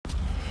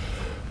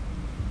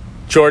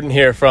Jordan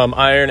here from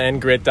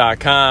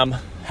ironandgrit.com.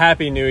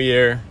 Happy New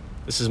Year.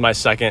 This is my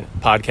second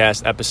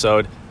podcast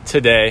episode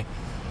today.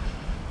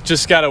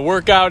 Just got a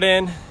workout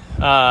in.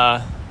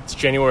 It's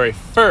January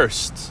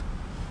 1st,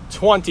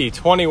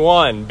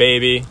 2021,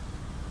 baby.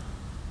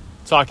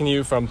 Talking to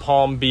you from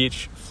Palm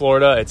Beach,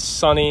 Florida. It's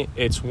sunny,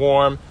 it's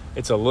warm,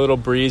 it's a little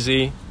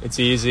breezy, it's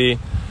easy,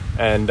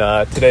 and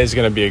today's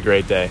going to be a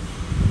great day.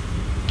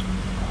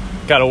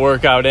 Got a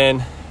workout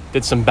in,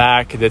 did some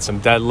back, did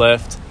some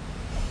deadlift.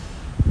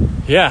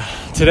 Yeah,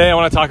 today I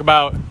want to talk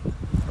about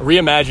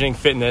reimagining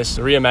fitness,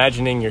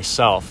 reimagining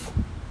yourself.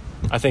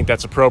 I think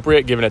that's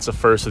appropriate given it's the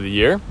first of the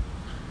year,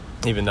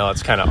 even though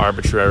it's kind of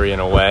arbitrary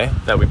in a way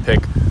that we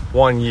pick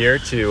one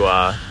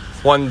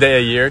day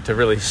a year to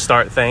really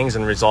start things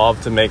and resolve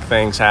to make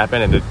things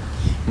happen and to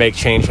make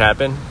change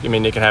happen. I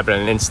mean, it can happen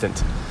in an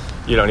instant.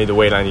 You don't need to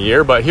wait on a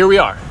year, but here we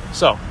are.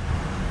 So,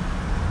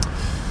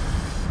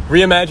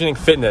 reimagining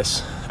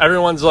fitness.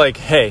 Everyone's like,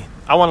 hey,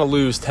 I want to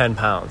lose 10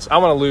 pounds. I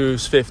want to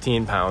lose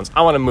 15 pounds.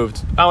 I want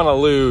to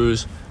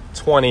lose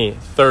 20,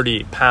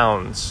 30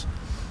 pounds.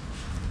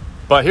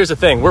 But here's the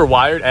thing. We're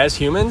wired as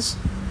humans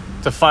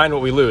to find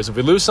what we lose. If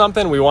we lose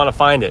something, we want to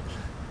find it.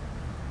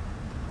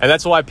 And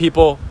that's why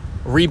people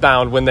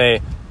rebound when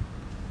they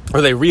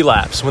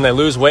relapse. When they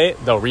lose weight,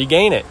 they'll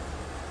regain it.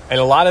 And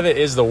a lot of it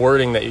is the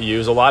wording that you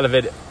use. A lot of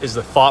it is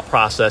the thought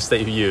process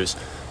that you use.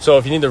 So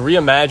if you need to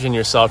reimagine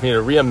yourself, you need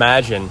to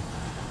reimagine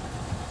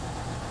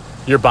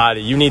your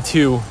body. You need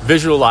to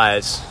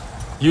visualize,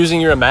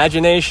 using your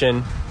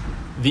imagination,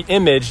 the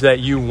image that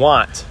you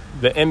want.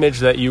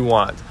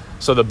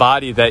 So the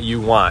body that you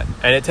want.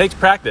 And it takes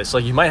practice.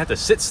 Like, you might have to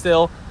sit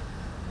still,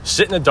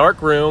 sit in a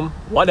dark room,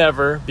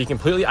 whatever, be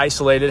completely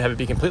isolated, have it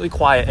be completely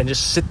quiet, and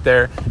just sit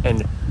there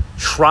and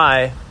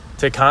try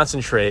to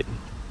concentrate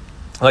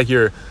like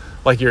you're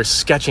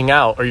sketching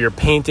out, or you're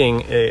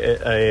painting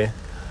a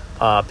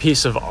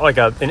piece of, like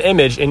an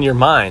image in your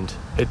mind.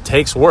 It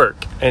takes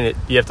work, and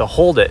you have to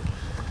hold it.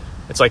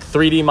 It's like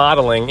 3D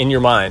modeling in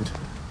your mind.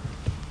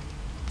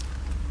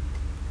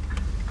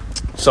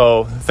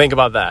 So think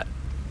about that.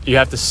 You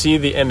have to see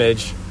the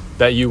image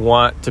that you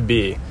want to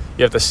be.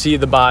 You have to see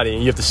the body.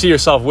 You have to see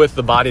yourself with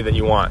the body that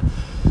you want.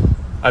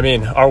 I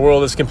mean, our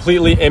world is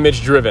completely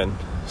image driven.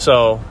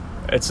 So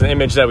it's an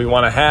image that we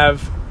want to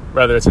have,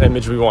 whether it's an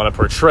image we want to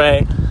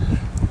portray.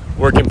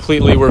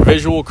 We're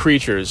visual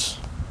creatures.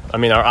 I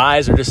mean, our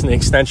eyes are just an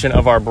extension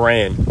of our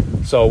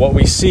brain. So what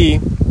we see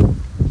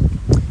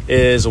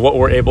is what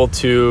we're able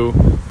to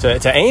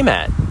aim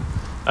at.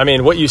 I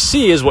mean, what you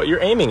see is what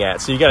you're aiming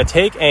at. So you got to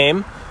take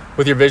aim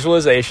with your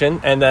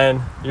visualization, and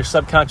then your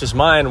subconscious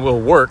mind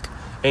will work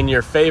in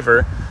your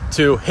favor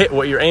to hit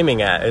what you're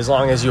aiming at, as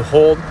long as you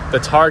hold the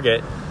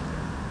target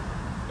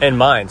in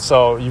mind.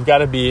 So you've got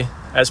to be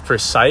as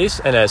precise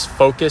and as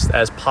focused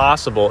as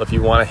possible if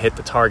you want to hit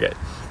the target.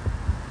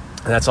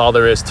 And that's all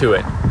there is to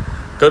it.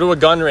 Go to a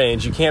gun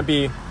range. You can't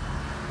be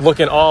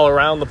looking all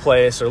around the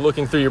place or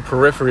looking through your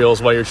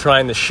peripherals while you're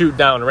trying to shoot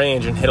down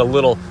range and hit a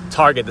little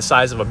target the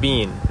size of a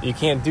bean. You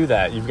can't do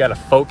that. You've got to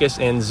focus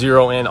in,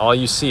 zero in. All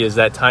you see is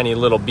that tiny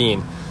little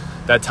bean,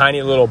 that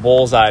tiny little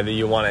bullseye that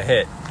you want to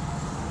hit.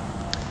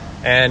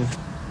 And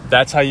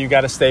that's how you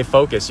got to stay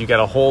focused. You got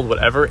to hold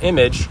whatever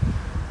image,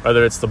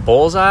 whether it's the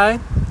bullseye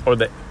or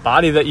the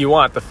body that you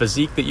want, the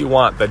physique that you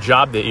want, the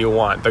job that you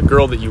want, the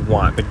girl that you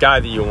want, the guy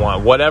that you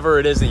want, whatever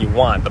it is that you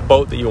want, the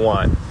boat that you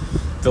want,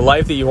 the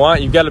life that you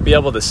want. You've got to be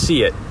able to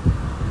see it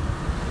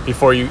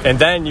and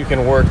then you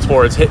can work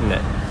towards hitting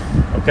it.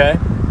 Okay?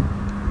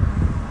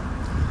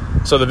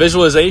 So the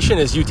visualization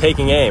is you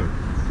taking aim.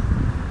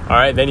 All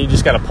right? Then you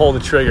just got to pull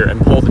the trigger.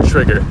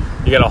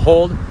 You got to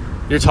hold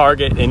your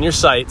target in your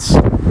sights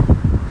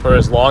for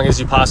as long as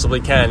you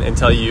possibly can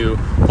until you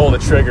pull the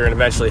trigger and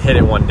eventually hit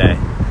it one day.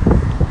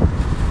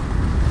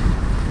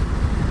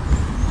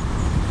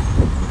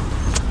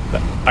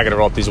 I gotta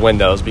roll up these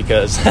windows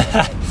because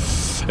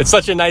it's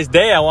such a nice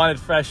day. I wanted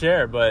fresh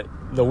air, but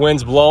the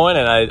wind's blowing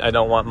and I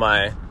don't want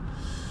my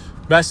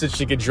message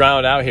to get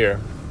drowned out here.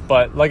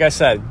 But like I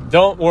said,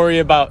 don't worry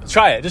about,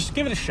 try it. Just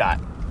give it a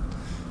shot.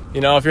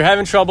 You know, if you're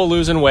having trouble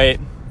losing weight,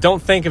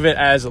 don't think of it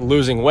as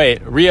losing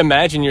weight.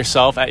 Reimagine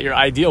yourself at your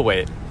ideal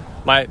weight.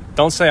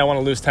 Don't say I want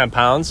to lose 10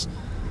 pounds.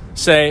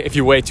 Say, if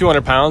you weigh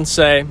 200 pounds,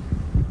 say,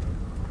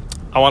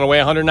 I want to weigh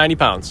 190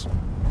 pounds.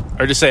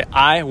 Or just say,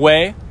 I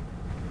weigh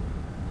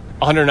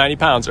 190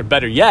 pounds. Or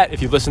better yet,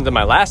 if you listen to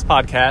my last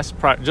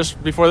podcast,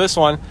 just before this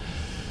one,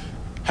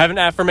 have an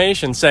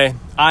affirmation. Say,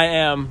 I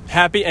am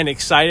happy and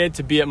excited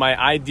to be at my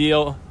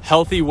ideal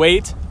healthy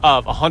weight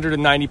of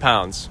 190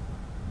 pounds.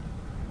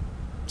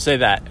 Say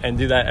that and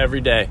do that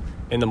every day.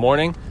 In the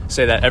morning,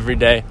 say that every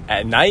day.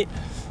 At night,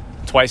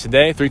 twice a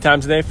day, 3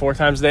 times a day, 4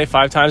 times a day,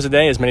 5 times a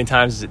day, as many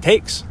times as it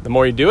takes. The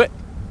more you do it,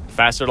 the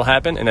faster it'll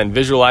happen. And then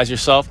visualize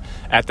yourself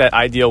at that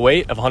ideal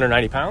weight of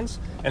 190 pounds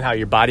and how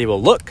your body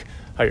will look,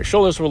 how your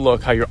shoulders will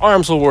look, how your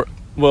arms will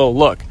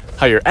look,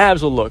 how your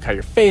abs will look, how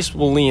your face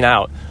will lean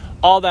out,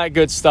 all that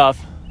good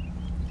stuff.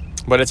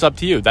 But it's up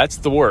to you. That's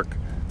the work.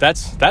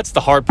 That's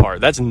the hard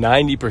part. That's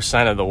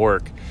 90% of the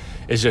work,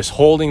 is just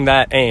holding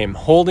that aim,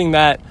 holding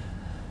that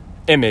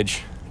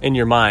image in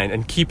your mind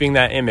and keeping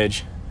that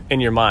image in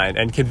your mind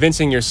and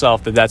convincing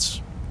yourself that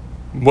that's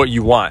what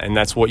you want and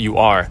that's what you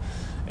are.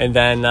 And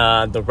then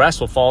the rest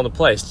will fall into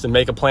place. To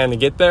make a plan to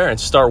get there and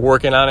start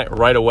working on it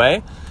right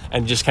away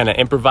and just kind of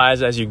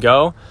improvise as you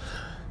go,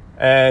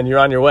 and you're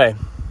on your way.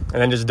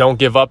 And then just don't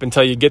give up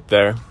until you get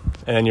there,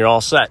 and then you're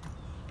all set.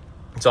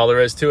 That's all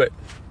there is to it.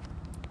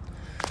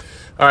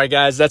 All right,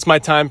 guys, that's my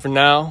time for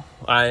now.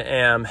 I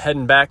am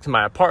heading back to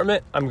my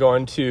apartment. I'm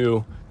going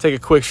to take a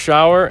quick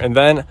shower, and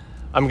then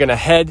I'm going to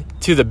head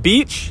to the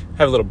beach,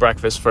 have a little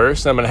breakfast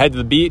first. I'm going to head to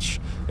the beach,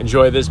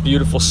 enjoy this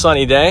beautiful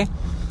sunny day,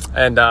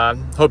 and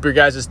hope your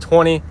guys'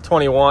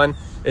 2021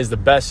 is the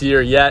best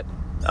year yet.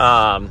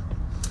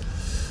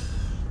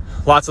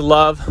 Lots of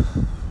love,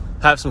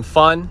 have some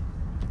fun,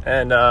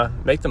 and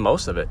make the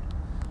most of it.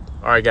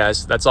 All right,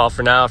 guys, that's all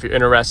for now. If you're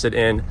interested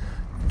in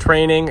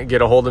training,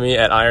 get a hold of me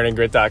at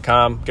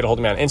ironandgrit.com. Get a hold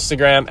of me on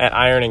Instagram at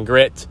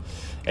ironandgrit,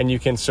 and you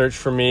can search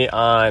for me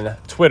on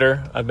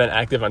Twitter. I've been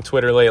active on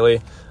Twitter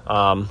lately.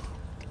 HozzYJ,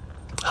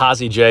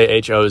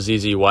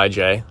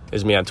 HOZZYJ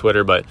is me on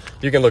Twitter, but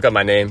you can look up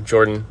my name,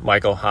 Jordan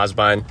Michael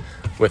Hosbine,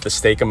 with the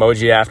steak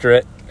emoji after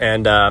it,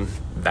 and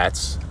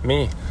that's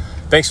me.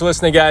 Thanks for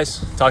listening,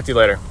 guys. Talk to you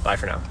later. Bye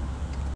for now.